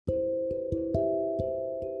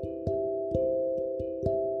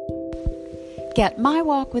Get My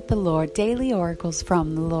Walk with the Lord daily oracles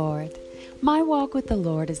from the Lord. My Walk with the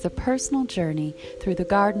Lord is a personal journey through the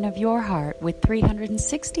garden of your heart with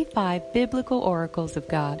 365 biblical oracles of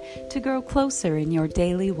God to grow closer in your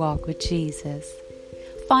daily walk with Jesus.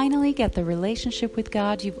 Finally, get the relationship with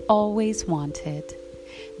God you've always wanted.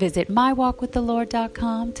 Visit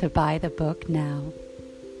mywalkwiththelord.com to buy the book now.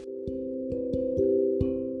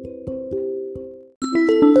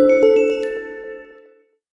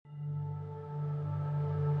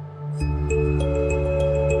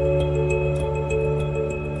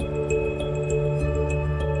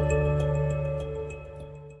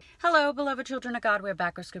 Hello, beloved children of God. We're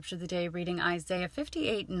back with Scripture of the Day, reading Isaiah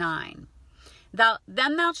 58:9.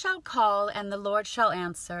 Then thou shalt call, and the Lord shall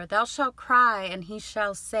answer. Thou shalt cry, and he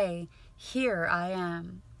shall say, Here I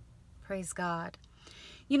am. Praise God.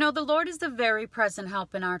 You know, the Lord is the very present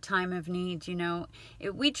help in our time of need.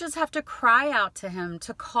 We just have to cry out to him,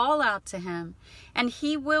 to call out to him, and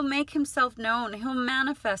he will make himself known. He'll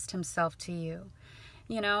manifest himself to you.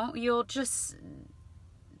 You'll just...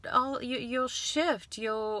 you'll shift.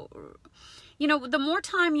 The more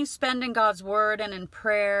time you spend in God's word and in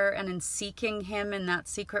prayer and in seeking him in that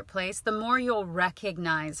secret place, the more you'll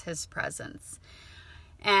recognize his presence.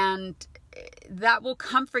 And that will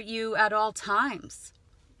comfort you at all times.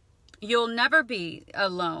 You'll never be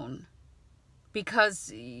alone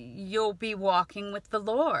because you'll be walking with the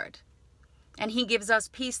Lord. And he gives us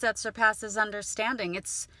peace that surpasses understanding.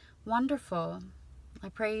 It's wonderful. I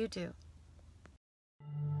pray you do.